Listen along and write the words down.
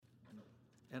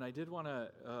And I did want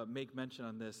to make mention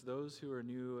on this. Those who are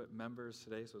new members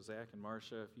today, so Zach and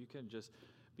Marcia, if you can just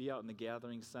be out in the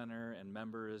gathering center, and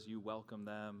members, you welcome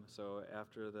them. So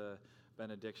after the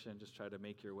benediction, just try to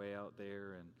make your way out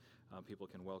there, and people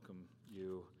can welcome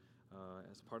you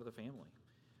as part of the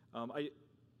family.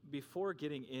 Before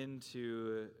getting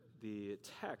into the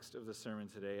text of the sermon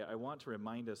today, I want to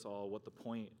remind us all what the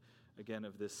point, again,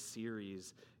 of this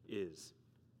series is.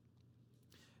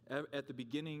 At the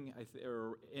beginning,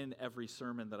 or in every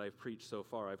sermon that I've preached so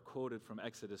far, I've quoted from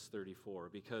Exodus 34,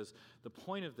 because the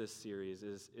point of this series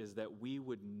is that we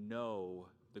would know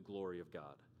the glory of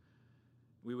God.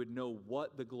 We would know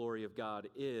what the glory of God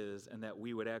is, and that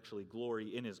we would actually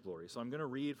glory in His glory. So I'm going to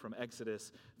read from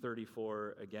Exodus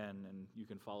 34 again, and you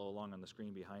can follow along on the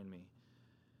screen behind me.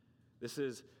 This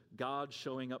is God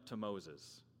showing up to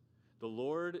Moses. The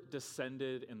Lord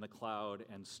descended in the cloud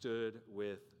and stood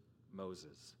with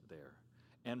Moses there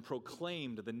and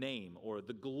proclaimed the name, or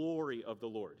the glory of the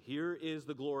Lord. Here is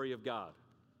the glory of God.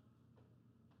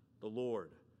 The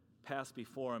Lord passed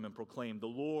before him and proclaimed, the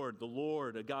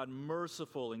Lord, a God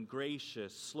merciful and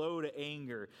gracious, slow to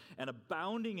anger, and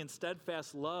abounding in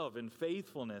steadfast love and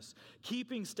faithfulness,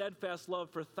 keeping steadfast love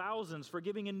for thousands,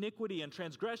 forgiving iniquity and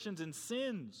transgressions and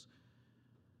sins,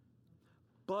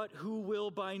 but who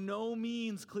will by no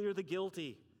means clear the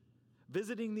guilty,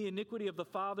 visiting the iniquity of the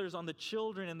fathers on the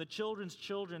children and the children's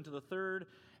children to the third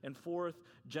and fourth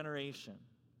generation.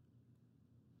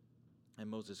 And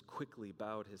Moses quickly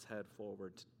bowed his head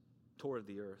forward toward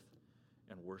the earth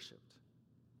and worshiped.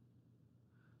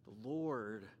 The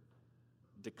Lord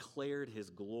declared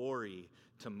His glory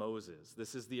to Moses.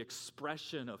 This is the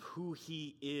expression of who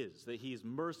He is, that He's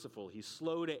merciful, He's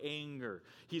slow to anger,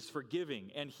 He's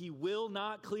forgiving, and He will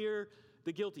not clear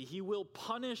the guilty. He will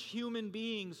punish human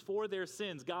beings for their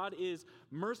sins. God is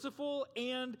merciful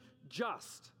and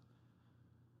just.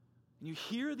 And you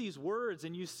hear these words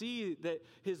and you see that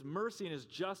His mercy and His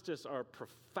justice are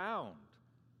profound.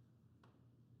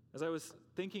 As I was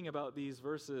thinking about these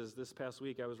verses this past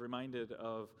week, I was reminded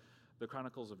of the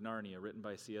Chronicles of Narnia, written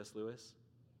by C.S. Lewis.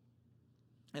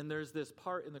 And there's this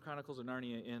part in the Chronicles of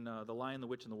Narnia in The Lion, the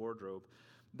Witch, and the Wardrobe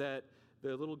that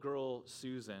the little girl,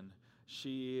 Susan,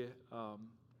 she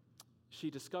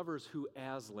discovers who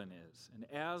Aslan is. And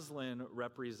Aslan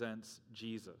represents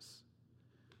Jesus.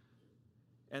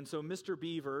 And so Mr.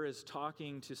 Beaver is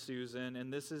talking to Susan,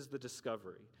 and this is the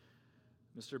discovery.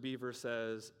 Mr. Beaver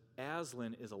says,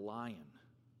 Aslan is a lion.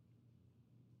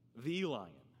 The lion.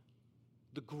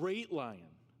 The great lion.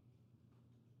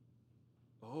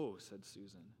 Oh, said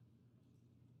Susan.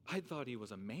 I thought he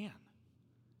was a man.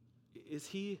 Is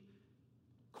he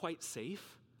quite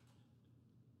safe?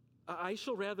 I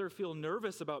shall rather feel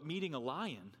nervous about meeting a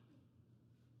lion.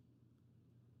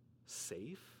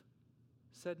 Safe?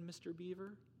 Said Mr.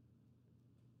 Beaver.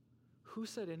 Who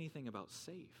said anything about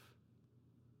safe?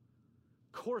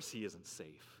 Of course he isn't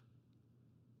safe.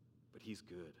 But he's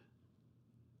good.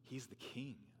 He's the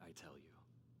king, I tell you.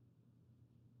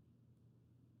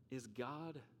 Is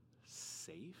God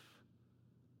safe?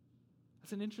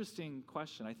 That's an interesting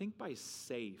question. I think by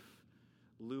safe,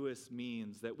 Lewis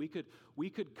means that we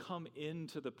could come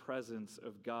into the presence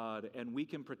of God and we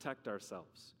can protect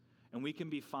ourselves. And we can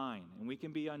be fine, and we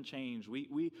can be unchanged.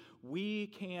 We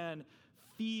can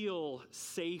feel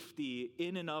safety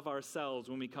in and of ourselves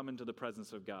when we come into the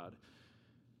presence of God.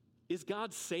 Is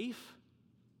God safe?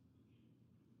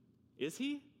 Is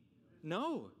He?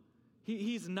 No,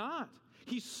 He's not.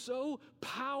 He's so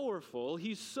powerful,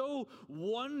 He's so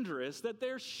wondrous that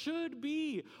there should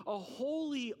be a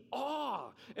holy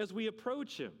awe as we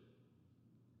approach Him.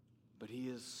 But He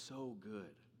is so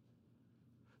good.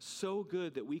 So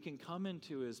good that we can come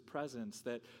into His presence,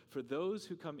 that for those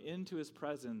who come into His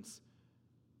presence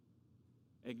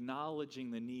acknowledging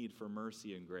the need for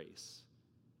mercy and grace,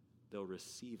 they'll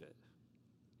receive it.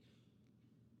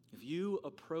 If you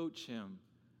approach Him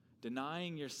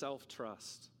denying your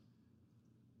self-trust,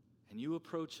 and you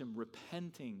approach Him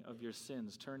repenting of your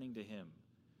sins, turning to Him,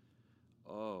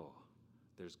 oh,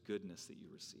 there's goodness that you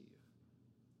receive.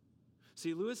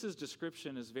 See, Lewis's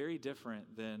description is very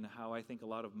different than how I think a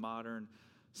lot of modern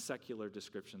secular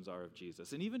descriptions are of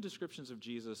Jesus, and even descriptions of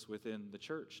Jesus within the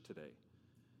church today.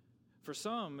 For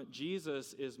some,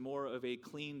 Jesus is more of a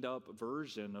cleaned up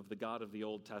version of the God of the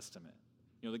Old Testament.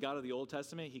 You know, the God of the Old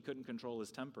Testament, He couldn't control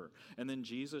His temper. And then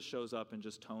Jesus shows up and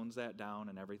just tones that down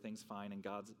and everything's fine and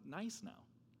God's nice now.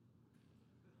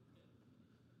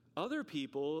 Other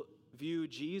people view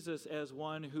Jesus as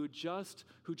one who just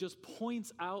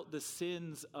points out the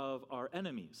sins of our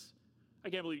enemies. I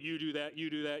can't believe you do that, you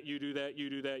do that, you do that, you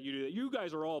do that, you do that. You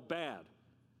guys are all bad.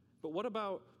 But what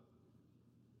about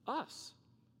Us.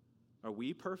 Are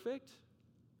we perfect?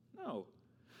 No.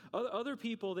 Other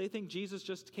people, they think Jesus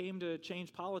just came to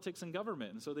change politics and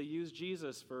government, and so they use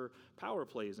Jesus for power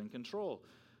plays and control.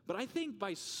 But I think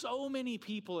by so many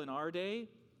people in our day,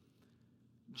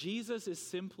 Jesus is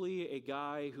simply a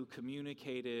guy who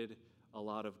communicated a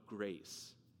lot of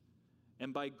grace.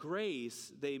 And by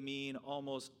grace, they mean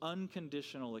almost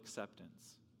unconditional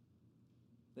acceptance.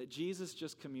 That Jesus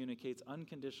just communicates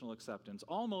unconditional acceptance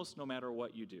almost no matter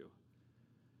what you do.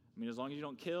 I mean, as long as you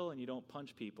don't kill and you don't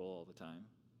punch people all the time,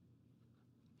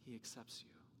 he accepts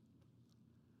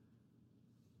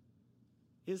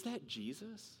you. Is that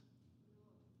Jesus?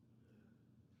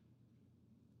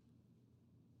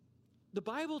 The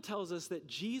Bible tells us that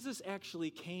Jesus actually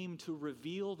came to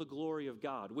reveal the glory of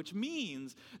God, which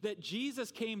means that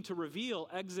Jesus came to reveal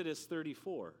Exodus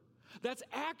 34. That's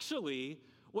actually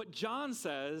what John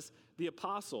says, the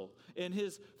apostle, in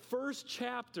his first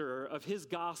chapter of his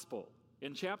gospel.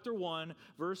 In chapter 1,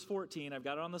 verse 14, I've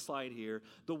got it on the slide here,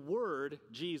 the Word,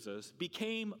 Jesus,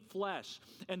 became flesh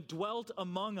and dwelt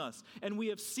among us, and we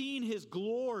have seen his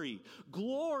glory,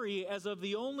 glory as of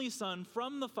the only Son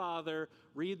from the Father.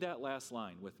 Read that last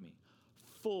line with me.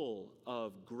 Full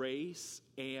of grace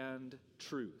and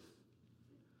truth.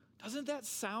 Doesn't that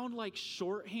sound like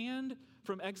shorthand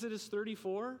from Exodus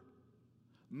 34?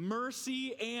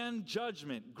 Mercy and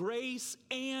judgment, grace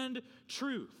and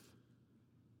truth.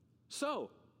 So,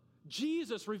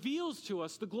 Jesus reveals to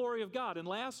us the glory of God. And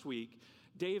last week,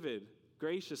 David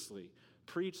graciously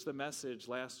preached the message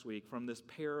last week from this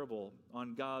parable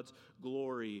on God's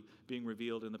glory being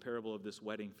revealed in the parable of this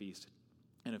wedding feast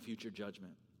and a future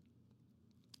judgment.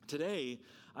 Today,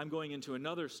 I'm going into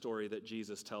another story that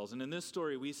Jesus tells. And in this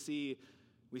story, we see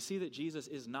that Jesus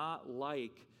is not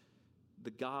like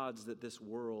the gods that this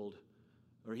world,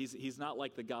 or he's not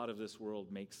like the God of this world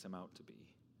makes him out to be.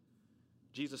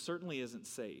 Jesus certainly isn't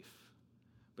safe,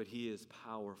 but he is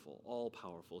powerful,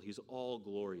 all-powerful. He's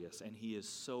all-glorious, and he is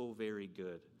so very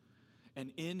good.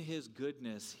 And in his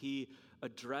goodness, he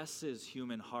addresses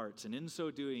human hearts, and in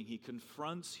so doing, he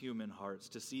confronts human hearts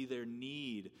to see their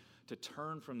need to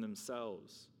turn from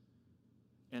themselves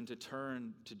and to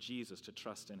turn to Jesus, to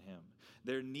trust in him.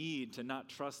 Their need to not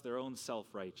trust their own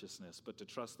self-righteousness, but to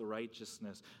trust the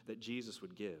righteousness that Jesus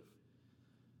would give.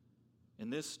 In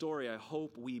this story, I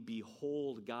hope we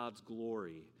behold God's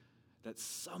glory that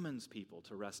summons people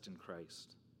to rest in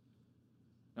Christ.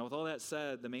 Now, with all that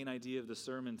said, the main idea of the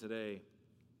sermon today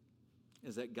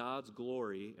is that God's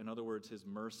glory, in other words, his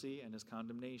mercy and his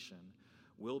condemnation,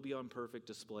 will be on perfect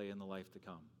display in the life to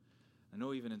come. I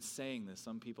know even in saying this,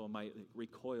 some people might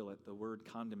recoil at the word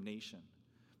condemnation,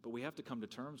 but we have to come to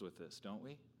terms with this, don't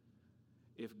we?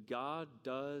 If God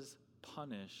does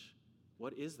punish,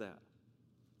 what is that?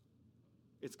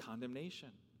 It's condemnation.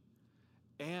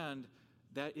 And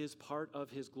that is part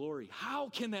of his glory. How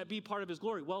can that be part of his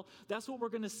glory? Well, that's what we're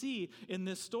going to see in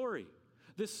this story.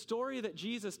 This story that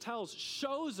Jesus tells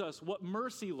shows us what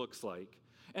mercy looks like.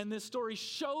 And this story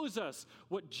shows us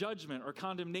what judgment or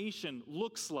condemnation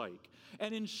looks like.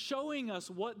 And in showing us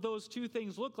what those two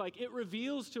things look like, it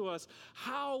reveals to us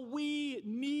how we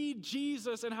need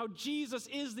Jesus and how Jesus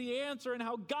is the answer and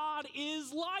how God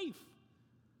is life.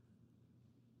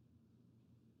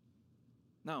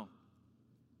 Now,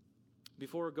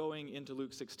 before going into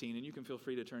Luke 16, and you can feel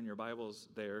free to turn your Bibles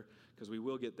there, because we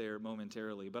will get there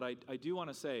momentarily, but I do want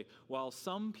to say, while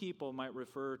some people might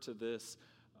refer to this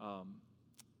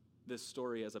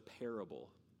story as a parable,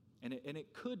 and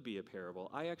it could be a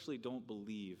parable, I actually don't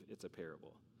believe it's a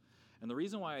parable. And the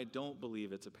reason why I don't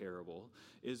believe it's a parable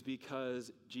is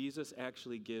because Jesus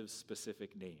actually gives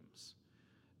specific names.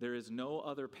 There is no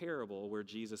other parable where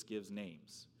Jesus gives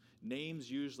names. Names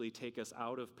usually take us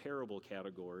out of parable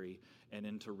category and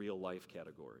into real life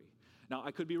category. Now,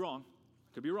 I could be wrong,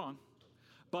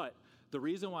 but the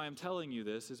reason why I'm telling you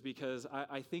this is because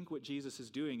I think what Jesus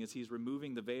is doing is he's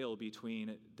removing the veil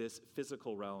between this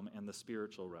physical realm and the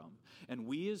spiritual realm. And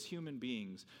we as human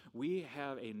beings, we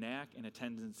have a knack and a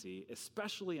tendency,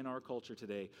 especially in our culture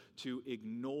today, to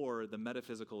ignore the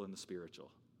metaphysical and the spiritual.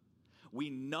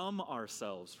 We numb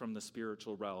ourselves from the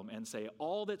spiritual realm and say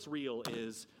all that's real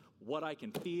is what I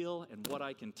can feel and what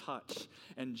I can touch.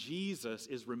 And Jesus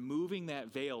is removing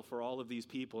that veil for all of these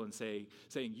people and saying,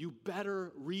 you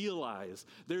better realize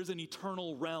there's an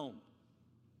eternal realm.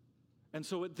 And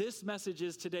so what this message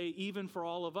is today, even for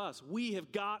all of us, we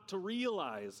have got to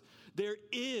realize there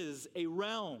is a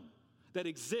realm that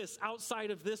exists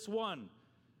outside of this one.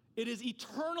 It is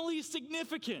eternally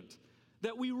significant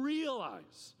that we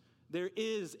realize there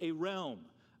is a realm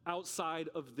outside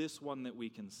of this one that we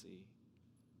can see.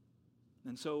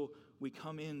 And so we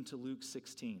come into Luke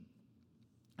 16.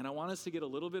 And I want us to get a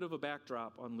little bit of a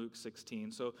backdrop on Luke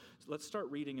 16. So let's start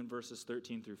reading in verses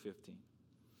 13 through 15.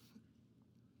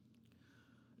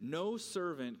 No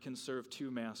servant can serve two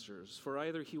masters, for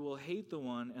either he will hate the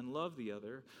one and love the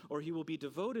other, or he will be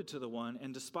devoted to the one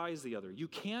and despise the other. You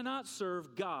cannot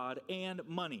serve God and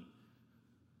money.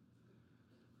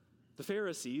 The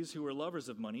Pharisees, who were lovers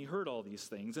of money, heard all these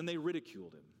things, and they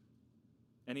ridiculed him.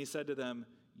 And he said to them,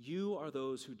 "You are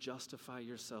those who justify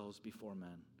yourselves before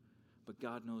men, but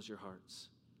God knows your hearts.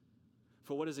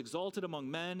 For what is exalted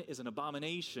among men is an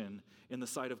abomination in the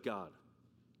sight of God."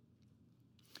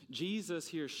 Jesus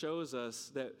here shows us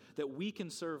that we can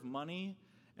serve money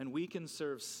and we can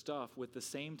serve stuff with the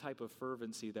same type of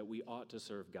fervency that we ought to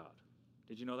serve God.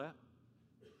 Did you know that?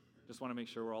 Just want to make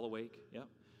sure we're all awake. Yep.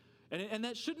 And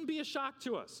that shouldn't be a shock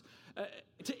to us.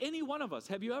 To any one of us,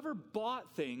 have you ever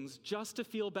bought things just to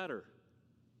feel better?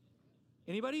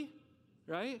 Anybody?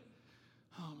 Right?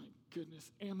 Oh my goodness,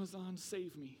 Amazon,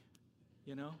 save me.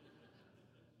 You know?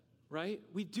 Right?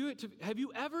 We do it to, have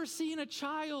you ever seen a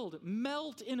child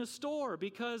melt in a store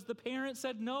because the parent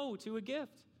said no to a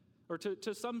gift or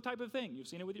to some type of thing? You've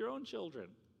seen it with your own children,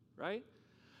 right?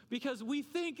 Because we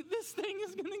think this thing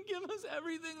is going to give us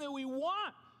everything that we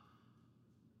want.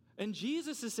 And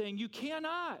Jesus is saying you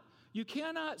cannot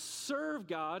serve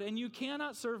God and you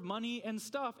cannot serve money and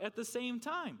stuff at the same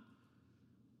time.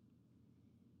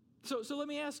 So let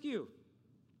me ask you,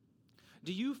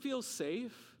 do you feel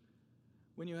safe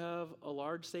when you have a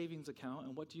large savings account,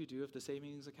 and what do you do if the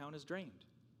savings account is drained?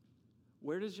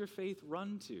 Where does your faith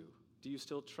run to? Do you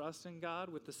still trust in God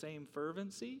with the same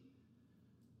fervency?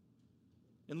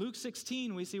 In Luke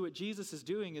 16, we see what Jesus is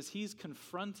doing is he's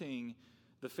confronting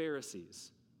the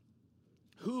Pharisees,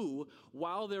 who,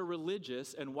 while they're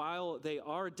religious and while they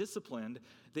are disciplined,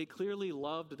 they clearly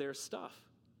loved their stuff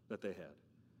that they had.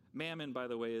 Mammon, by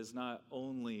the way, is not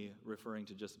only referring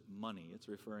to just money, it's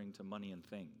referring to money and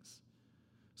things.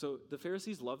 So the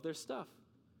Pharisees loved their stuff.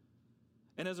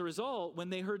 And as a result, when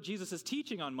they heard Jesus'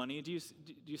 teaching on money, do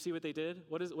you see what they did?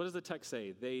 What does the text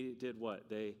say? They did what?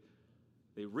 They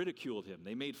ridiculed him.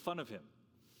 They made fun of him.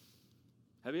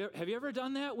 Have you ever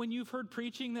done that when you've heard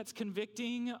preaching that's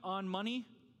convicting on money?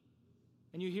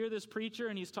 And you hear this preacher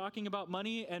and he's talking about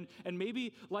money, and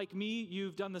maybe like me,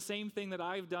 you've done the same thing that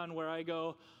I've done where I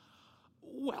go,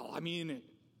 well, I mean,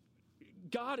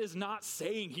 God is not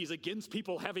saying he's against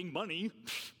people having money.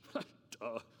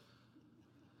 Duh.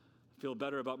 Feel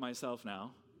better about myself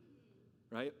now,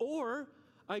 right? Or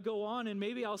I go on and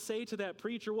maybe I'll say to that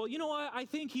preacher, well, you know what? I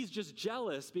think he's just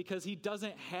jealous because he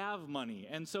doesn't have money,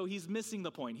 and so he's missing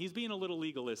the point. He's being a little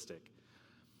legalistic.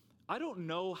 I don't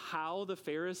know how the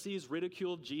Pharisees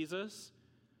ridiculed Jesus,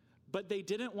 but they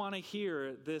didn't want to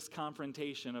hear this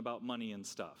confrontation about money and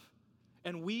stuff.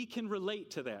 And we can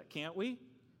relate to that, can't we?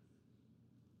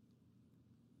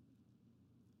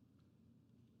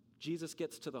 Jesus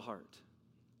gets to the heart,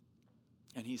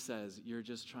 and he says, you're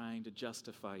just trying to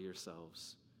justify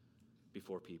yourselves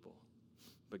before people,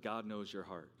 but God knows your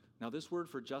heart. Now, this word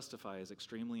for justify is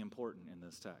extremely important in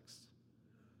this text,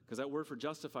 because that word for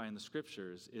justify in the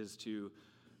scriptures is to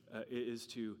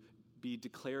be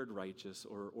declared righteous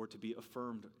or to be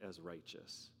affirmed as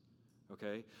righteous.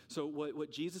 Okay? So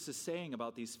what Jesus is saying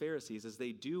about these Pharisees is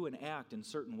they do and act in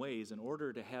certain ways in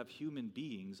order to have human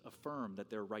beings affirm that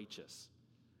they're righteous.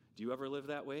 Do you ever live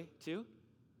that way too?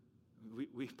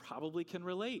 We probably can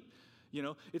relate. You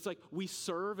know, it's like we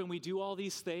serve and we do all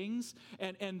these things,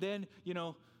 and then, you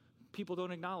know, people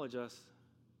don't acknowledge us.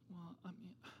 Well, I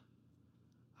mean,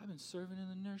 I've been serving in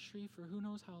the nursery for who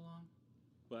knows how long.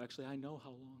 Well, actually, I know how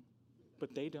long,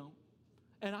 but they don't.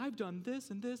 And I've done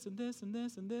this and this and this and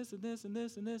this and this and this and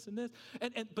this and this and this.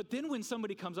 But then when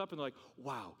somebody comes up and they're like,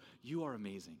 wow, you are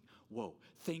amazing. Whoa,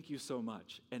 thank you so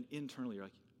much. And internally you're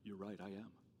like, you're right, I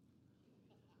am.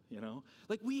 You know?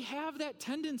 Like we have that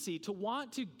tendency to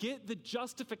want to get the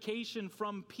justification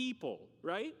from people,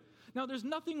 right? Now there's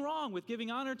nothing wrong with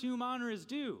giving honor to whom honor is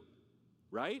due,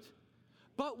 right?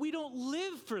 But we don't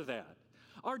live for that.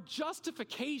 Our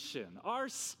justification, our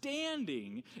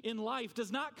standing in life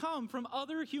does not come from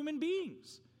other human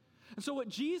beings. And so what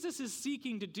Jesus is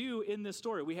seeking to do in this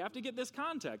story, we have to get this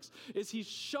context, is he's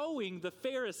showing the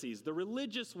Pharisees, the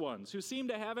religious ones who seem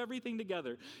to have everything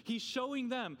together, he's showing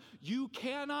them, you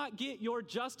cannot get your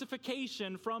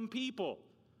justification from people.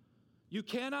 You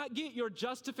cannot get your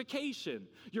justification,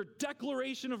 your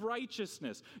declaration of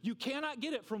righteousness. You cannot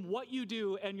get it from what you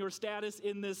do and your status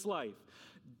in this life.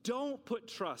 Don't put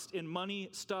trust in money,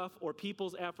 stuff, or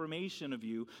people's affirmation of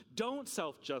you. Don't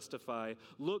self-justify.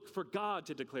 Look for God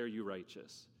to declare you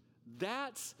righteous.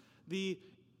 That's the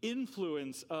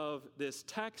influence of this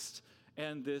text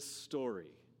and this story.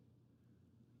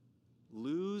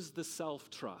 Lose the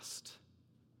self-trust.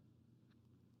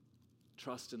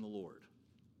 Trust in the Lord.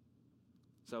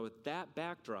 So with that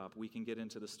backdrop, we can get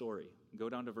into the story. Go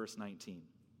down to verse 19.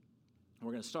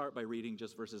 We're going to start by reading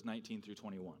just verses 19 through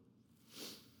 21.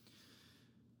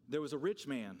 There was a rich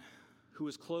man who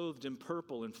was clothed in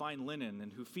purple and fine linen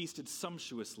and who feasted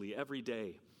sumptuously every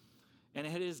day. And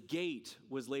at his gate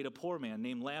was laid a poor man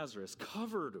named Lazarus,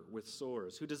 covered with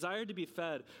sores, who desired to be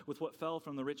fed with what fell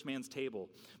from the rich man's table.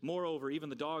 Moreover, even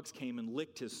the dogs came and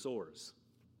licked his sores.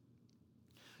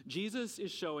 Jesus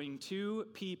is showing two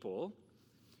people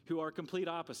who are complete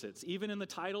opposites. Even in the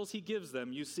titles he gives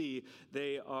them, you see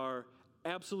they are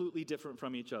absolutely different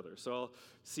from each other. So I'll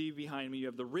see behind me, you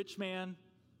have the rich man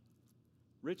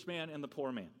and the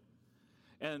poor man.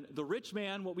 And the rich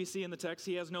man, what we see in the text,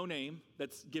 he has no name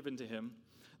that's given to him.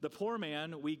 The poor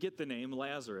man, we get the name,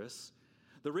 Lazarus.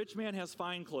 The rich man has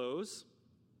fine clothes,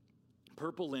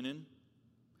 purple linen.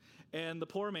 And the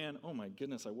poor man, oh my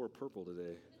goodness, I wore purple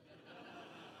today.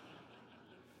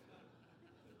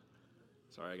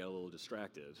 Sorry, I got a little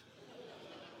distracted.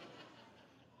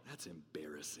 That's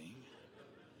embarrassing.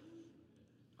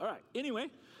 All right, anyway.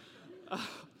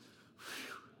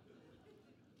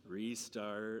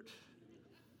 Restart.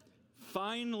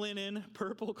 Fine linen,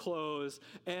 purple clothes,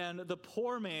 and the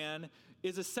poor man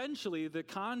is essentially, the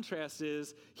contrast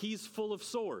is, he's full of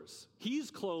sores. He's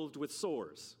clothed with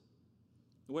sores,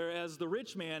 whereas the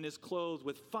rich man is clothed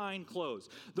with fine clothes.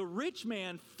 The rich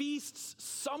man feasts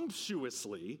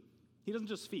sumptuously. He doesn't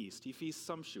just feast, he feasts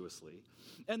sumptuously.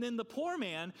 And then the poor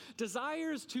man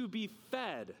desires to be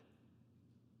fed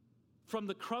from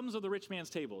the crumbs of the rich man's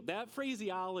table. That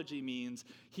phraseology means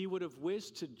he would have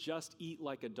wished to just eat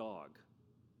like a dog.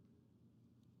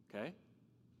 Okay?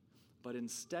 But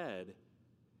instead,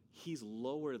 he's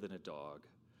lower than a dog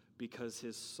because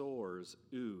his sores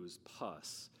ooze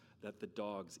pus that the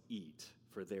dogs eat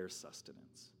for their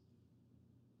sustenance.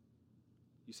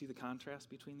 You see the contrast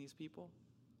between these people?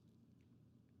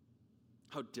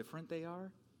 How different they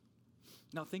are?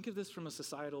 Now think of this from a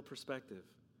societal perspective.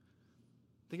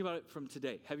 Think about it from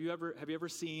today. Have you ever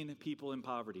seen people in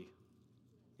poverty?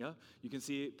 Yeah? You can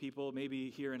see people maybe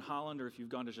here in Holland, or if you've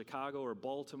gone to Chicago or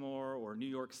Baltimore or New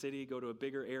York City, go to a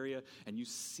bigger area, and you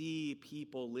see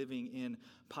people living in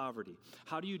poverty.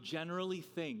 How do you generally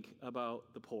think about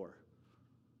the poor?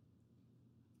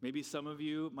 Maybe some of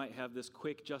you might have this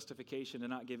quick justification to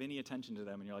not give any attention to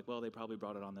them, and you're like, well, they probably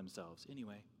brought it on themselves.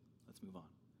 Anyway, let's move on.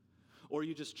 Or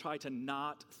you just try to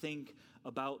not think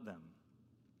about them.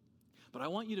 But I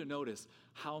want you to notice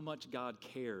how much God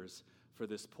cares for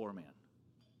this poor man.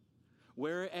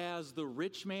 Whereas the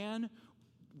rich man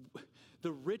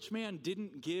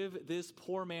didn't give this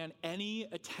poor man any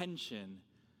attention,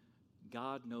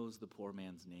 God knows the poor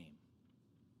man's name.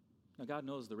 Now, God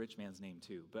knows the rich man's name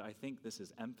too, but I think this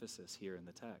is emphasis here in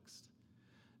the text,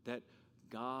 that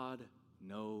God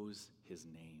knows his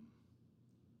name.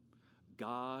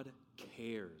 God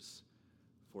cares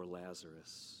for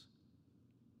Lazarus.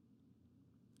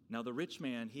 Now, the rich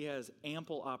man, he has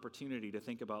ample opportunity to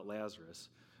think about Lazarus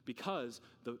because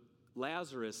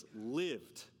Lazarus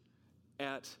lived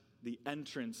at the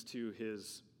entrance to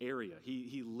his area.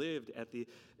 He lived at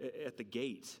the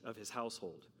gate of his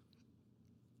household.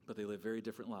 But they lived very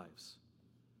different lives.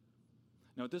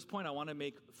 Now, at this point, I want to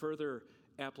make further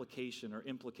application or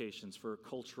implications for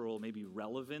cultural maybe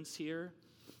relevance here.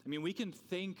 I mean, we can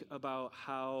think about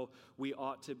how we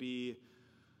ought to be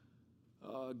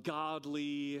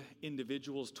godly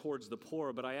individuals towards the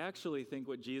poor, but I actually think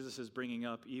what Jesus is bringing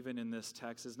up even in this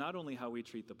text is not only how we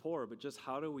treat the poor, but just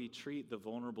how do we treat the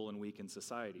vulnerable and weak in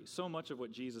society. So much of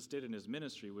what Jesus did in his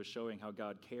ministry was showing how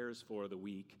God cares for the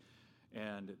weak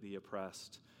and the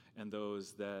oppressed and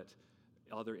those that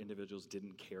other individuals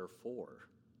didn't care for.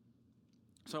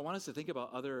 So I want us to think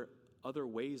about other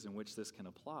ways in which this can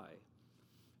apply.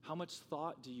 How much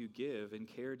thought do you give and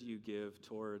care do you give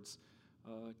towards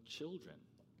children?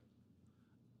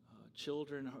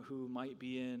 Children who might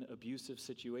be in abusive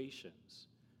situations?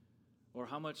 Or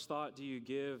how much thought do you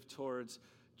give towards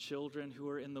children who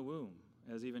are in the womb?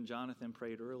 As even Jonathan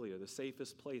prayed earlier, the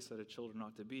safest place that a children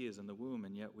ought to be is in the womb,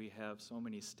 and yet we have so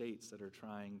many states that are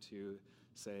trying to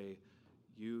say,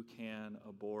 you can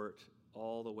abort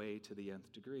all the way to the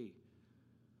nth degree.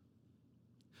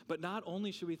 But not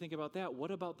only should we think about that,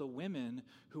 what about the women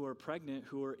who are pregnant,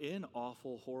 who are in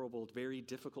awful, horrible, very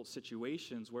difficult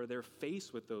situations where they're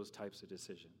faced with those types of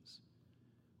decisions?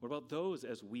 What about those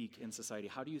as weak in society?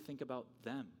 How do you think about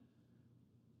them?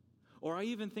 Or I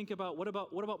even think about, what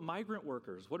about migrant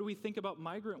workers? What do we think about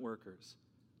migrant workers?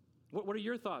 What are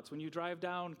your thoughts when you drive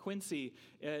down Quincy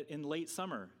in late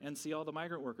summer and see all the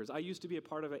migrant workers? I used to be a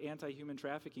part of an anti-human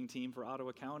trafficking team for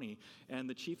Ottawa County, and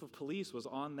the chief of police was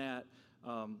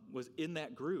in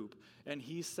that group, and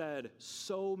he said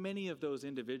so many of those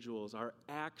individuals are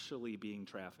actually being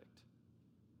trafficked.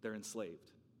 They're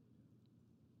enslaved.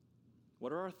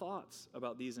 What are our thoughts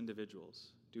about these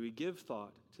individuals? Do we give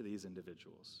thought to these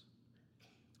individuals?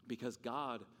 Because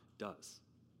God does.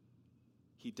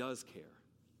 He does care.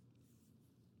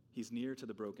 He's near to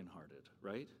the brokenhearted,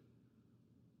 right?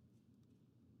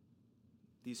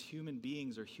 These human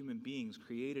beings are human beings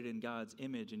created in God's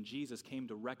image, and Jesus came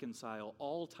to reconcile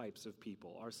all types of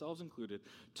people, ourselves included,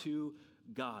 to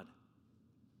God.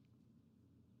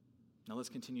 Now let's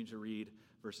continue to read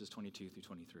verses 22 through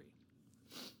 23.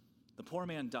 The poor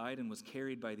man died and was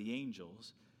carried by the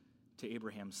angels to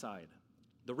Abraham's side.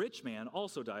 The rich man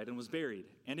also died and was buried.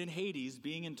 And in Hades,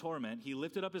 being in torment, he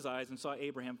lifted up his eyes and saw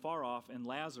Abraham far off and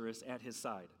Lazarus at his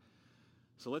side.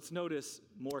 So let's notice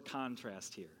more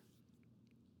contrast here.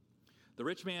 The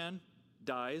rich man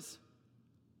dies,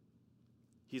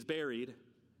 he's buried,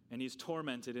 and he's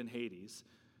tormented in Hades.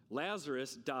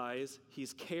 Lazarus dies,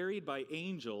 he's carried by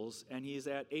angels, and he's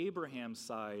at Abraham's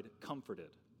side,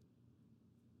 comforted.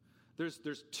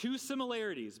 There's two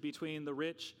similarities between the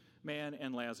rich man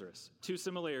and Lazarus. Two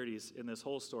similarities in this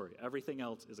whole story. Everything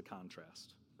else is a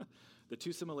contrast. The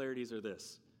two similarities are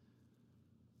this.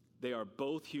 They are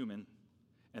both human,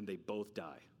 and they both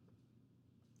die.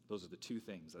 Those are the two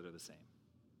things that are the same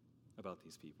about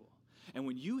these people. And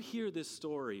when you hear this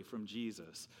story from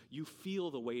Jesus, you feel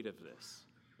the weight of this.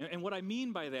 And what I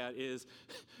mean by that is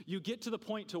you get to the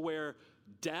point to where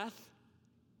death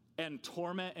and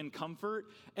torment and comfort,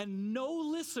 and no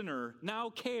listener now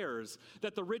cares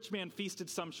that the rich man feasted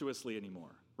sumptuously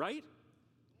anymore, right?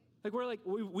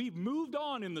 We've moved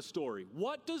on in the story.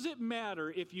 What does it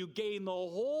matter if you gain the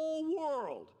whole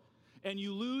world and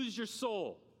you lose your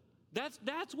soul?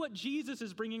 That's what Jesus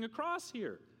is bringing across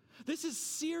here. This is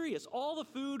serious. All the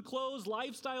food, clothes,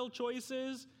 lifestyle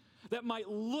choices that might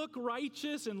look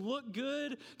righteous and look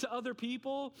good to other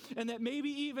people, and that maybe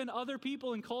even other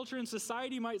people in culture and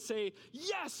society might say,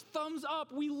 yes, thumbs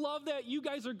up, we love that, you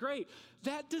guys are great.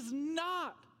 That does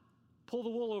not pull the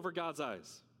wool over God's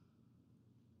eyes.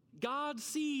 God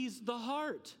sees the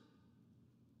heart.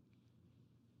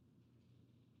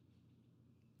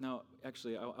 Now,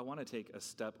 actually, I want to take a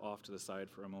step off to the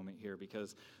side for a moment here,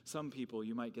 because some people,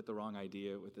 you might get the wrong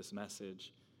idea with this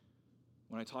message.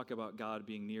 When I talk about God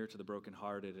being near to the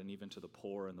brokenhearted and even to the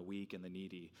poor and the weak and the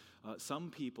needy, some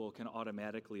people can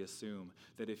automatically assume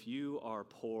that if you are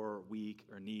poor, weak,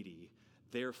 or needy,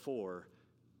 therefore,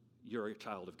 you're a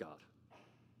child of God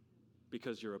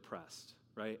because you're oppressed,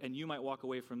 right? And you might walk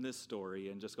away from this story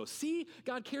and just go, see,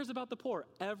 God cares about the poor.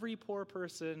 Every poor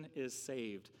person is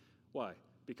saved. Why?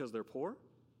 Because they're poor?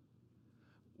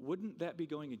 Wouldn't that be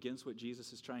going against what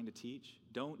Jesus is trying to teach?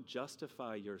 Don't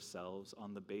justify yourselves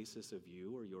on the basis of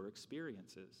you or your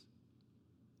experiences.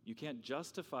 You can't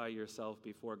justify yourself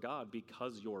before God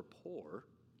because you're poor,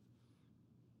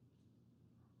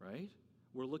 right?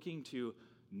 We're looking to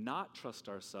not trust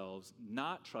ourselves,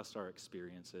 not trust our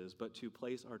experiences, but to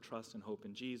place our trust and hope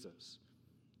in Jesus.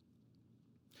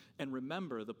 And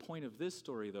remember, the point of this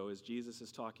story, though, is Jesus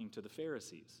is talking to the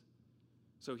Pharisees.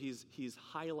 So he's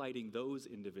highlighting those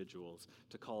individuals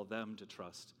to call them to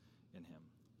trust in him.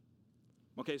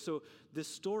 Okay, so this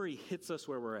story hits us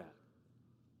where we're at.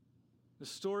 The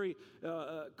story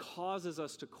causes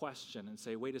us to question and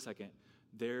say, wait a second,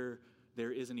 there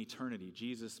is an eternity.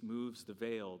 Jesus moves the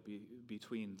veil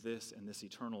between this and this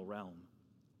eternal realm.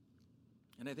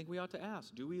 And I think we ought to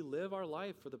ask, do we live our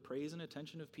life for the praise and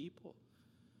attention of people?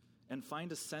 And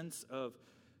find a sense of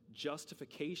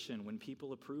justification when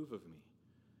people approve of me?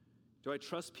 Do I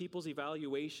trust people's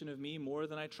evaluation of me more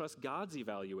than I trust God's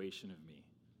evaluation of me?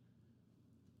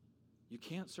 You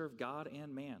can't serve God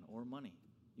and man or money.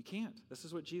 You can't. This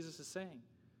is what Jesus is saying.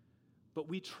 But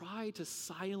we try to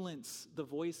silence the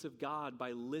voice of God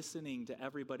by listening to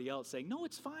everybody else saying, no,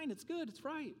 it's fine, it's good, it's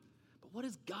right. But what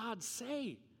does God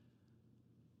say?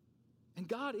 And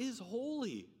God is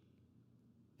holy.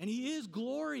 And he is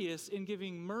glorious in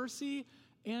giving mercy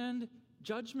and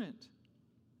judgment.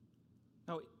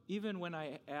 Now, even when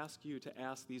I ask you to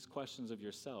ask these questions of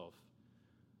yourself,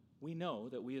 we know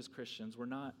that we as Christians, we're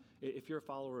not, if you're a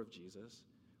follower of Jesus,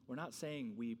 we're not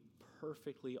saying we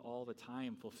perfectly all the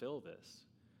time fulfill this.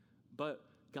 But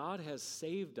God has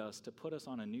saved us to put us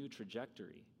on a new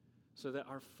trajectory so that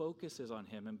our focus is on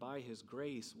him, and by his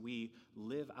grace, we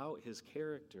live out his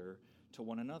character to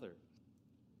one another.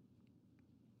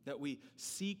 That we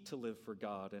seek to live for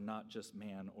God and not just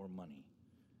man or money.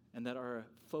 and that our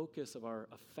focus of our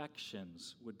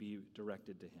affections would be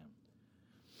directed to him.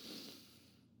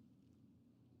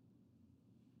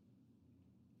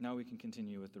 Now we can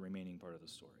continue with the remaining part of the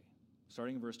story.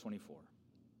 Starting in verse 24.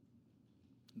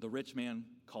 The rich man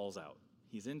calls out.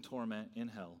 He's in torment in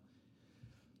hell.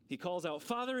 He calls out,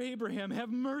 "Father Abraham, have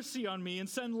mercy on me and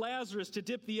send Lazarus to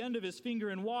dip the end of his finger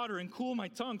in water and cool my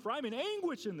tongue, for I'm in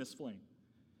anguish in this flame."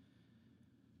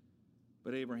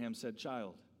 But Abraham said,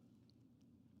 "Child,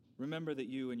 remember that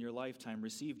you in your lifetime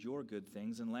received your good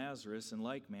things, and Lazarus in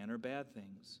like manner bad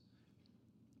things.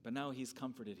 But now he's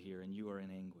comforted here, and you are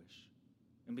in anguish.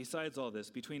 And besides all this,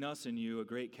 between us and you a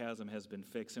great chasm has been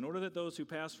fixed, in order that those who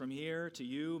pass from here to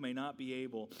you may not be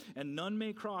able, and none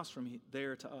may cross from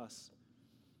there to us."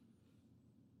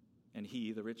 And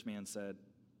he, the rich man, said,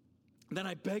 "Then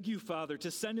I beg you, Father, to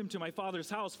send him to my father's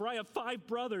house, for I have 5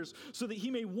 brothers, so that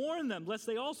he may warn them, lest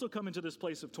they also come into this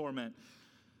place of torment."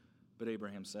 But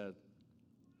Abraham said,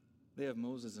 "They have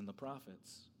Moses and the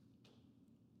prophets.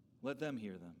 Let them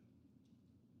hear them."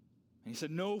 And he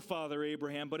said, "No, Father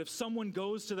Abraham, but if someone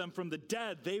goes to them from the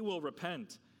dead, they will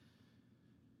repent."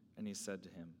 And he said to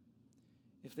him,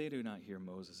 "If they do not hear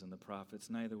Moses and the prophets,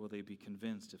 neither will they be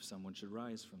convinced if someone should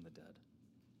rise from the dead."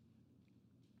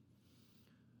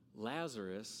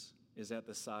 Lazarus is at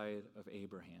the side of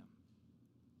Abraham,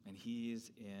 and he's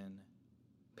in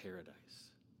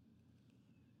paradise.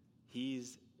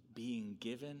 He's being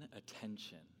given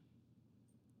attention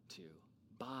to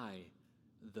by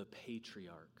the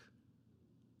patriarch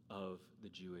of the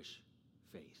Jewish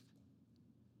faith.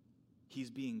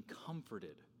 He's being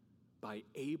comforted by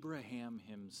Abraham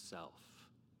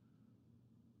himself.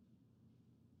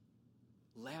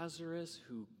 Lazarus,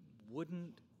 who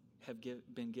wouldn't have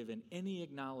been given any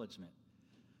acknowledgement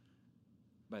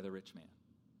by the rich man,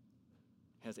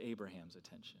 has Abraham's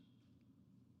attention.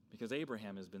 Because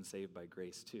Abraham has been saved by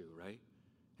grace too, right?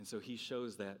 And so he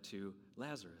shows that to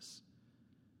Lazarus.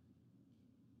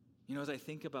 You know, as I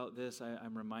think about this,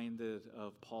 I'm reminded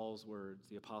of Paul's words,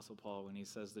 the Apostle Paul, when he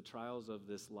says, "The trials of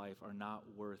this life are not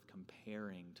worth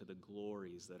comparing to the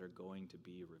glories that are going to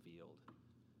be revealed."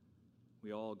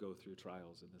 We all go through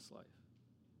trials in this life.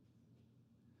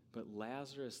 But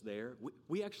Lazarus there,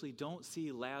 we actually don't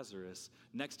see Lazarus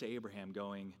next to Abraham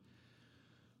going,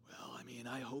 "Well,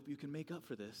 I hope you can make up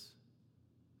for this.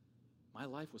 My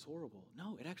life was horrible."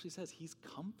 No, it actually says he's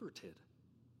comforted.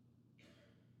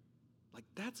 Like,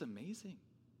 that's amazing.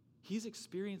 He's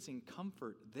experiencing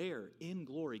comfort there in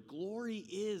glory. Glory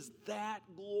is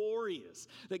that glorious,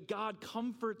 that God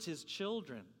comforts his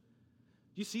children.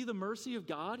 You see the mercy of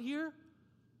God here?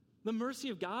 The mercy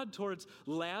of God towards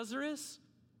Lazarus?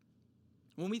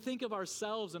 When we think of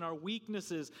ourselves and our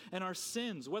weaknesses and our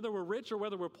sins, whether we're rich or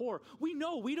whether we're poor, we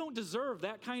know we don't deserve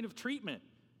that kind of treatment.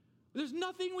 There's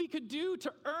nothing we could do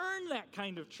to earn that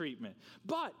kind of treatment.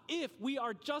 But if we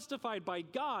are justified by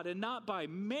God and not by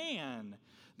man,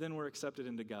 then we're accepted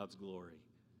into God's glory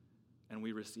and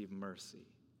we receive mercy.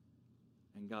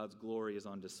 And God's glory is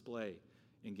on display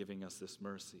in giving us this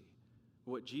mercy.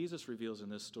 What Jesus reveals in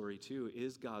this story, too,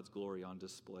 is God's glory on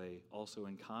display, also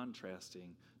in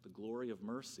contrasting the glory of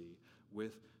mercy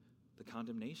with the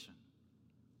condemnation.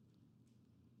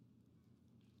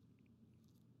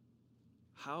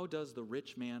 How does the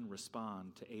rich man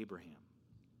respond to Abraham?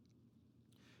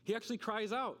 He actually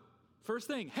cries out. First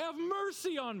thing, "Have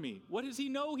mercy on me." What does he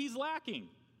know he's lacking?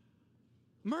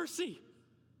 Mercy.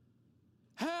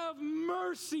 Have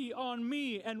mercy on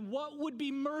me. And what would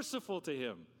be merciful to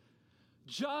him?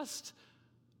 Just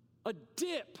a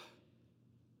dip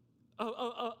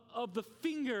of the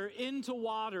finger into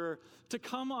water to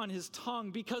come on his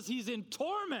tongue, because he's in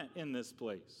torment in this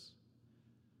place.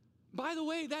 By the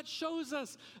way, that shows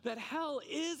us that hell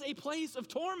is a place of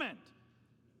torment.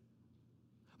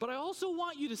 But I also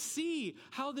want you to see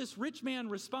how this rich man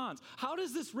responds. How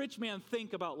does this rich man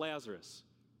think about Lazarus?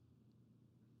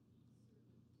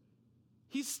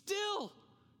 He's still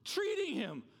treating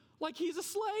him like he's a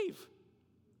slave,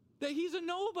 that he's a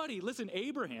nobody. Listen,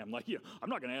 Abraham, I'm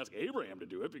not going to ask Abraham to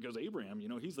do it because Abraham,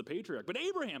 he's the patriarch. But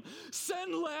Abraham,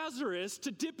 send Lazarus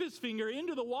to dip his finger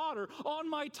into the water on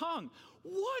my tongue.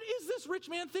 What is this rich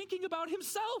man thinking about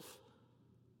himself?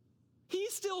 He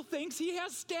still thinks he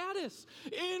has status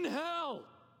in hell.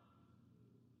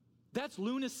 That's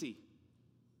lunacy.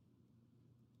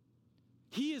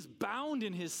 He is bound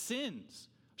in his sins.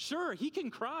 Sure, he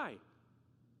can cry.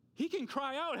 He can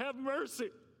cry out, "Have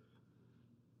mercy.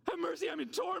 Have mercy, I'm in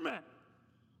torment.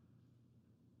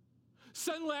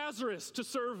 Send Lazarus to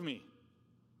serve me.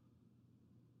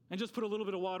 And just put a little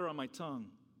bit of water on my tongue."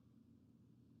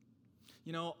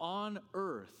 On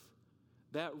earth,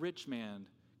 that rich man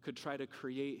could try to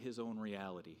create his own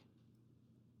reality.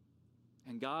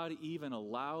 And God even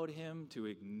allowed him to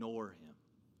ignore him.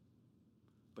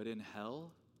 But in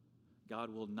hell, God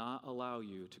will not allow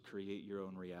you to create your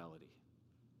own reality.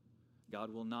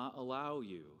 God will not allow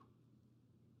you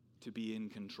to be in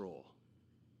control.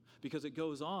 Because it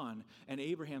goes on, and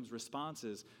Abraham's response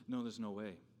is, no, there's no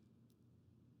way.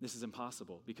 This is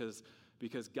impossible, because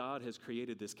God has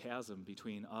created this chasm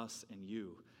between us and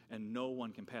you, and no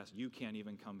one can pass. You can't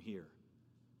even come here.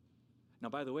 Now,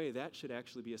 by the way, that should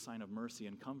actually be a sign of mercy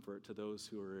and comfort to those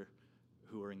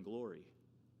who are in glory,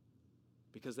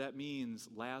 because that means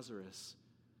Lazarus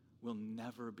will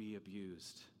never be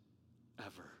abused,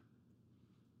 ever.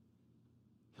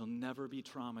 He'll never be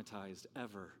traumatized,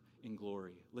 ever, in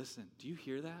glory. Listen, do you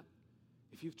hear that?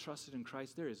 If you've trusted in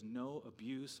Christ, there is no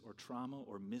abuse or trauma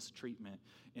or mistreatment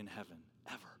in heaven,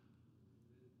 ever.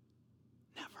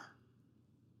 Never.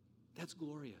 That's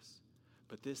glorious.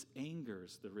 But this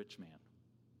angers the rich man.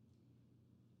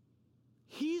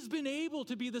 He's been able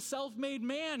to be the self-made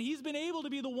man. He's been able to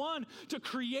be the one to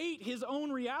create his own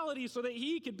reality so that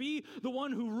he could be the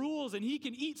one who rules, and he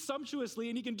can eat sumptuously,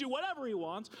 and he can do whatever he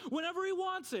wants, whenever he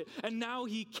wants it. And now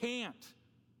he can't.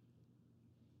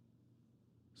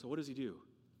 So what does he do?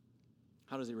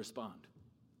 How does he respond?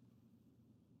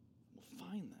 Well,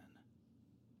 fine then.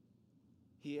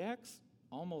 He acts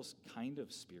almost kind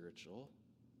of spiritual,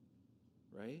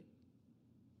 right?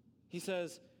 He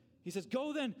says,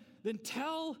 go then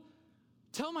tell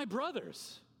my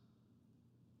brothers.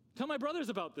 Tell my brothers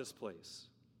about this place.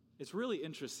 It's really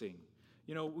interesting.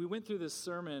 You know, we went through this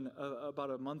sermon about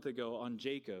a month ago on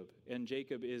Jacob, and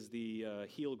Jacob is the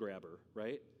heel grabber,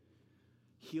 right?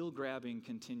 Heel grabbing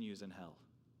continues in hell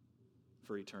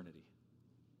for eternity.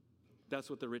 That's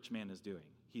what the rich man is doing.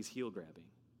 He's heel grabbing.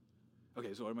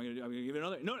 Okay, so what am I going to do? I'm going to give it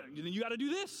another. No, you got to do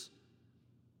this.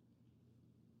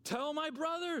 Tell my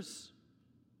brothers.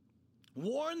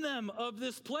 Warn them of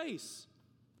this place.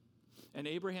 And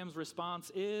Abraham's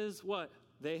response is what?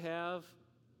 They have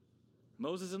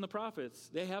Moses and the prophets.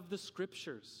 They have the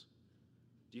scriptures.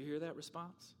 Do you hear that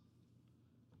response?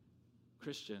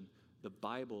 Christian, the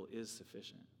Bible is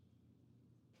sufficient.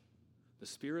 The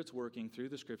Spirit's working through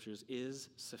the scriptures is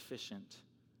sufficient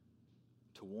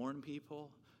to warn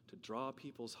people, to draw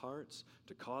people's hearts,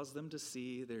 to cause them to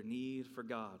see their need for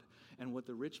God. And what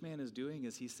the rich man is doing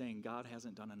is he's saying God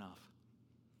hasn't done enough.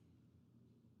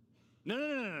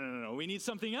 No, we need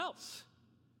something else.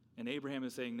 And Abraham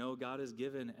is saying, no, God has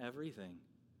given everything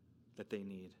that they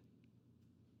need.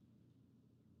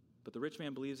 But the rich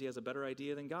man believes he has a better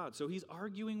idea than God. So he's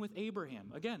arguing with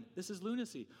Abraham. Again, this is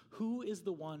lunacy. Who is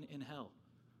the one in hell?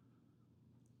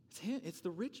 It's him. It's the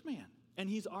rich man. And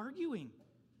he's arguing.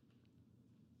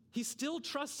 He still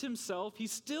trusts himself. He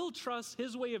still trusts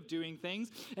his way of doing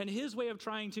things and his way of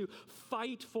trying to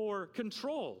fight for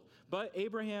control. But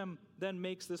Abraham then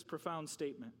makes this profound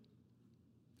statement.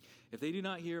 If they do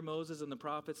not hear Moses and the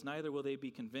prophets, neither will they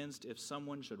be convinced if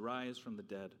someone should rise from the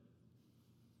dead.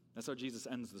 That's how Jesus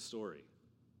ends the story.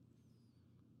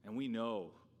 And we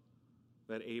know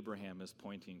that Abraham is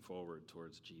pointing forward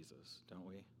towards Jesus, don't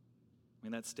we? I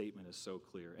mean, that statement is so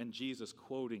clear. And Jesus,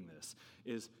 quoting this,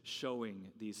 is showing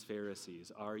these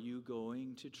Pharisees, are you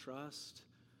going to trust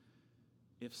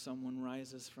if someone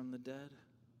rises from the dead?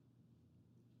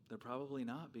 They're probably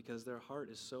not, because their heart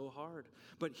is so hard.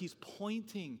 But he's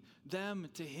pointing them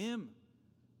to him.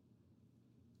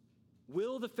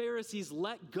 Will the Pharisees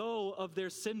let go of their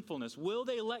sinfulness? Will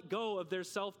they let go of their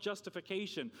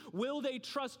self-justification? Will they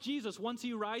trust Jesus once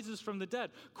he rises from the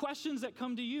dead? Questions that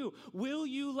come to you. Will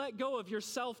you let go of your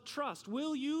self-trust?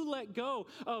 Will you let go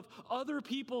of other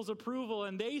people's approval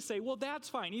and they say, well, that's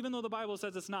fine, even though the Bible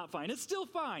says it's not fine. It's still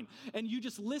fine. And you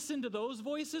just listen to those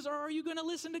voices, or are you going to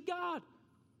listen to God?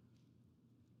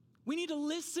 We need to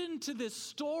listen to this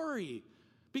story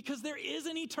because there is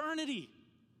an eternity.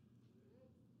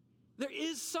 There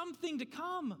is something to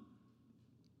come.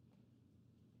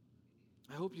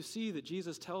 I hope you see that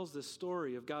Jesus tells this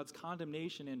story of God's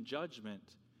condemnation and judgment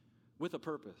with a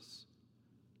purpose.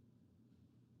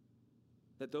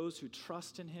 That those who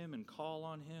trust in him and call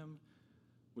on him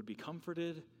would be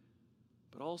comforted,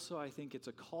 but also I think it's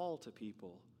a call to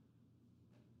people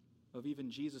of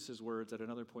even Jesus' words at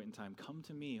another point in time, come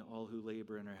to me, all who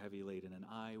labor and are heavy laden, and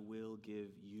I will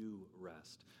give you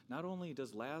rest. Not only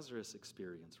does Lazarus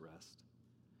experience rest,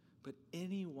 but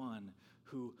anyone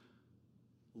who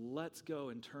lets go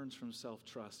and turns from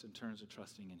self-trust and turns to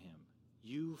trusting in him,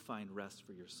 you find rest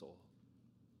for your soul.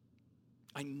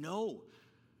 I know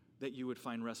that you would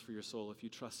find rest for your soul if you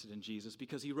trusted in Jesus,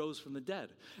 because he rose from the dead.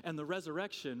 And the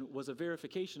resurrection was a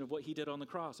verification of what he did on the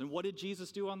cross. And what did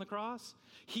Jesus do on the cross?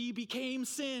 He became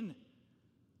sin.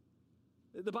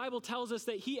 The Bible tells us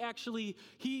that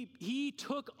he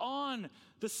took on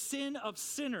the sin of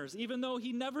sinners, even though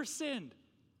he never sinned,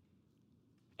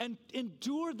 and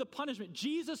endured the punishment.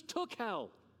 Jesus took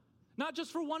hell, not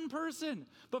just for one person,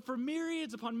 but for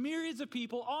myriads upon myriads of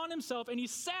people on himself, and he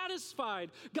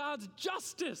satisfied God's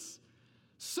justice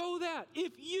so that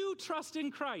if you trust in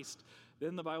Christ,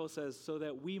 then the Bible says, so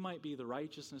that we might be the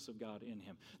righteousness of God in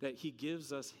him, that he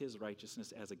gives us his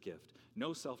righteousness as a gift.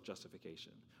 No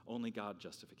self-justification, only God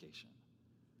justification.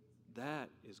 That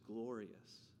is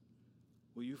glorious.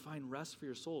 Will you find rest for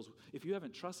your souls? If you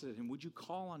haven't trusted in him, would you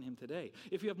call on him today?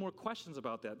 If you have more questions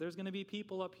about that, there's going to be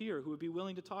people up here who would be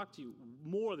willing to talk to you,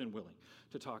 more than willing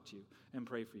to talk to you and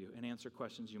pray for you and answer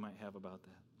questions you might have about that.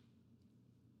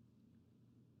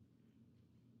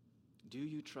 Do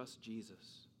you trust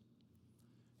Jesus?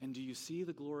 And do you see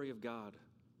the glory of God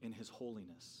in his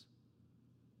holiness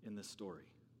in this story?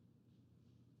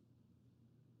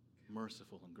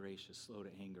 Merciful and gracious, slow to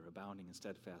anger, abounding in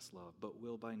steadfast love, but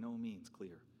will by no means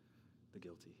clear the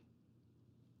guilty.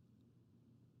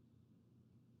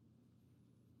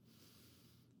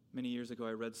 Many years ago,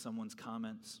 I read someone's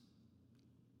comments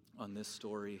on this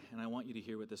story, and I want you to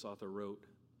hear what this author wrote,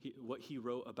 what he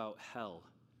wrote about hell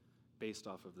based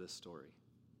off of this story.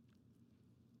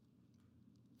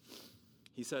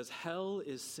 He says, hell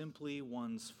is simply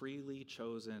one's freely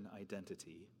chosen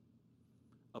identity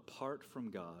apart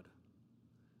from God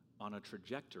on a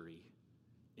trajectory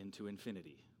into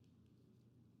infinity.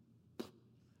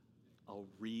 I'll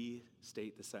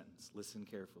restate the sentence. Listen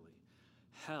carefully.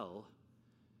 Hell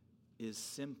is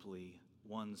simply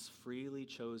one's freely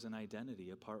chosen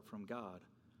identity apart from God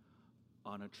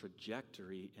on a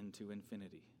trajectory into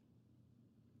infinity.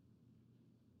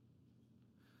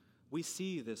 We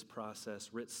see this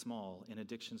process writ small in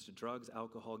addictions to drugs,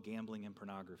 alcohol, gambling, and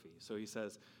pornography. So he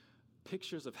says,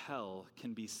 pictures of hell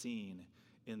can be seen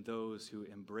in those who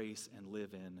embrace and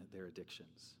live in their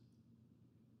addictions.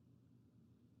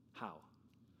 How?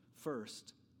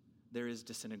 First, there is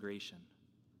disintegration.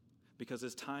 Because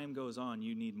as time goes on,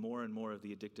 you need more and more of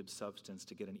the addictive substance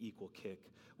to get an equal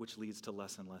kick, which leads to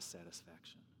less and less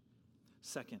satisfaction.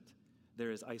 Second,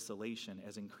 there is isolation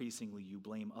as increasingly you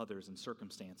blame others and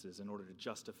circumstances in order to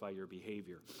justify your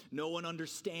behavior. No one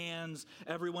understands,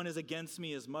 everyone is against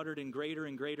me is muttered in greater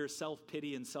and greater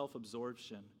self-pity and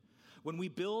self-absorption. When we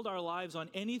build our lives on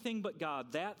anything but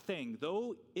God, that thing,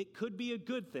 though it could be a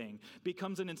good thing,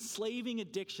 becomes an enslaving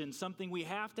addiction, something we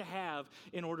have to have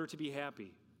in order to be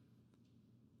happy.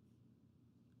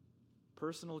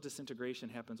 Personal disintegration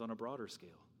happens on a broader scale.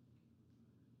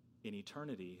 In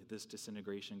eternity, this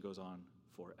disintegration goes on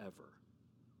forever.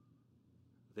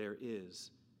 There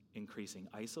is increasing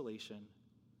isolation,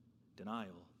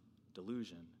 denial,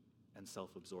 delusion, and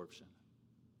self-absorption.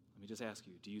 Let me just ask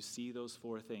you, do you see those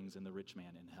four things in the rich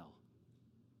man in hell?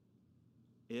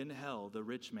 In hell, the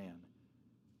rich man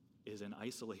is in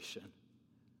isolation,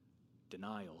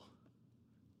 denial,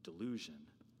 delusion,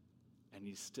 and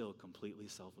he's still completely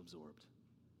self-absorbed.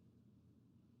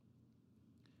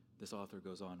 This author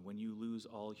goes on, when you lose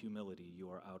all humility, you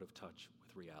are out of touch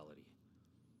with reality.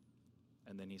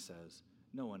 And then he says,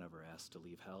 no one ever asked to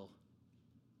leave hell.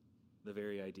 The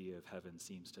very idea of heaven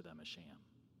seems to them a sham.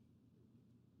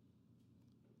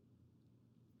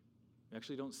 You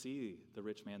actually don't see the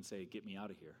rich man say, get me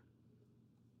out of here,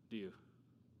 do you?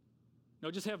 No,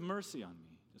 just have mercy on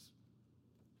me. Just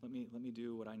let me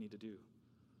do what I need to do.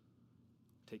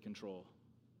 Take control.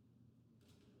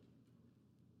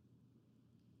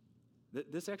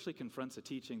 This actually confronts a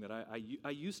teaching that I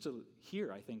used to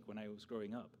hear, I think, when I was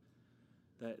growing up,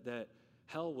 that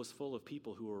hell was full of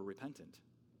people who were repentant.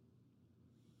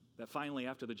 That finally,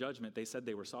 after the judgment, they said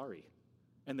they were sorry,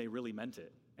 and they really meant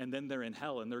it. And then they're in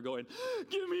hell, and they're going,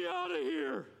 get me out of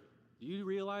here. Do you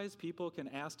realize people can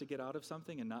ask to get out of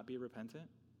something and not be repentant?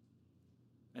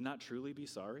 And not truly be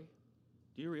sorry?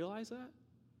 Do you realize that?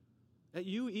 That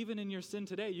you, even in your sin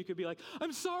today, you could be like,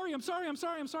 I'm sorry.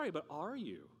 But are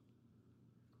you?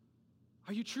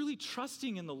 Are you truly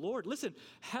trusting in the Lord? Listen,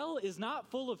 hell is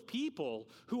not full of people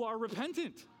who are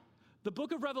repentant. The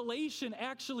book of Revelation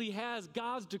actually has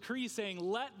God's decree saying,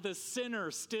 let the sinner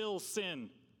still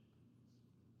sin.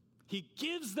 He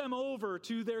gives them over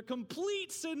to their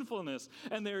complete sinfulness,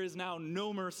 and there is now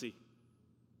no mercy,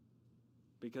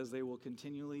 because they will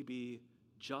continually be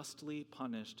justly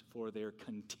punished for their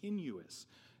continuous,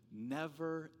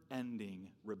 never-ending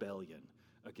rebellion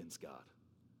against God.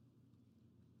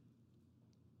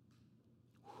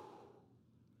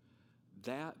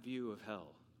 That view of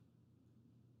hell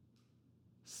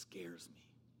scares me.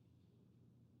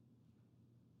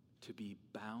 To be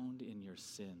bound in your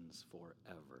sins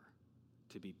forever.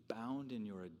 To be bound in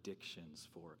your addictions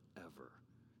forever.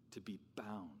 To be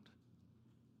bound.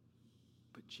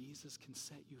 But Jesus can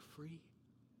set you free.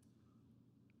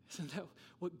 Isn't that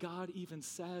what God even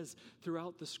says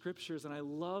throughout the scriptures? And I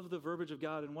love the verbiage of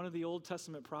God. In one of the Old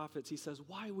Testament prophets, he says,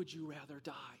 why would you rather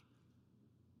die?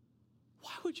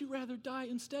 Why would you rather die?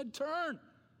 Instead, turn.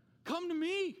 Come to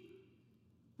me.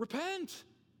 Repent.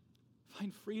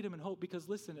 Find freedom and hope. Because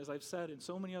listen, as I've said in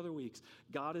so many other weeks,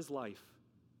 God is life.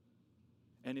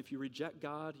 And if you reject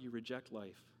God, you reject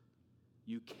life.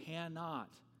 You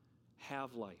cannot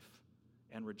have life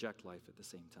and reject life at the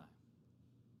same time.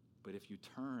 But if you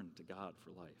turn to God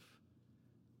for life,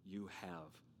 you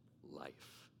have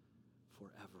life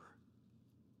forever.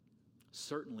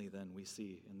 Certainly then we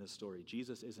see in this story,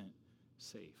 Jesus isn't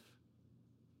safe.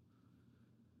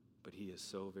 But he is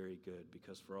so very good,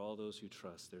 because for all those who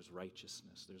trust, there's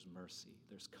righteousness, there's mercy,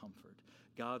 there's comfort.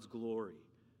 God's glory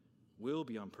will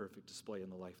be on perfect display in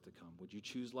the life to come. Would you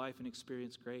choose life and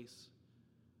experience grace?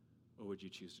 Or would you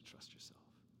choose to trust yourself?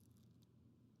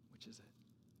 Which is it?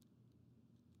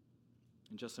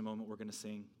 In just a moment, we're going to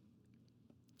sing.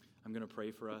 I'm going to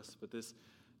pray for us, but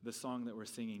the song that we're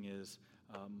singing is,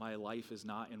 My Life Is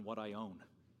Not in What I Own.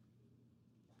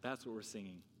 That's what we're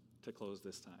singing to close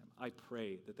this time. I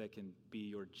pray that that can be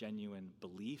your genuine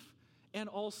belief, and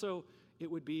also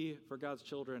it would be for God's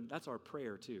children, that's our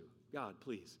prayer too. God,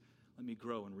 please, let me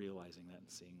grow in realizing that and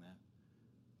seeing that.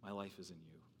 My life is in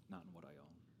you, not in what I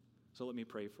own. So let me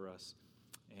pray for us,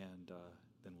 and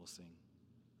then we'll sing.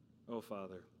 Oh,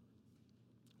 Father,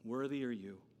 worthy are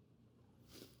you,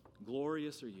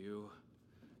 glorious are you.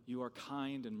 You are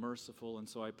kind and merciful, and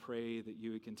so I pray that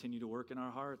you would continue to work in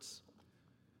our hearts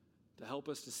to help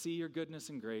us to see your goodness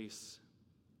and grace,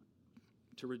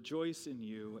 to rejoice in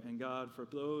you. And God, for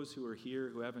those who are here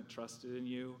who haven't trusted in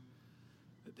you,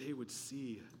 that they would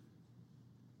see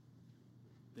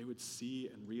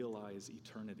and realize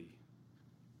eternity.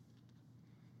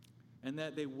 And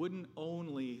that they wouldn't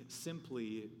only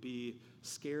simply be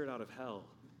scared out of hell,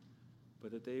 but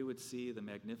that they would see the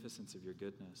magnificence of your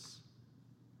goodness,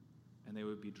 and they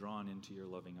would be drawn into your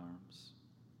loving arms.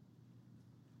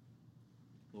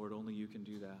 Lord, only you can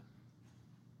do that.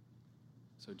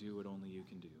 So do what only you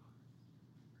can do.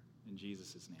 In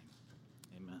Jesus' name,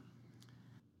 amen.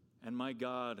 And my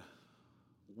God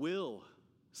will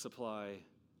supply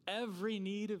every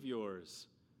need of yours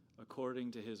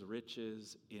according to his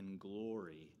riches in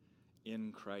glory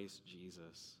in Christ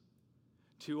Jesus.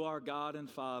 To our God and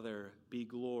Father be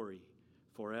glory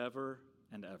forever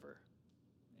and ever.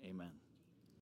 Amen.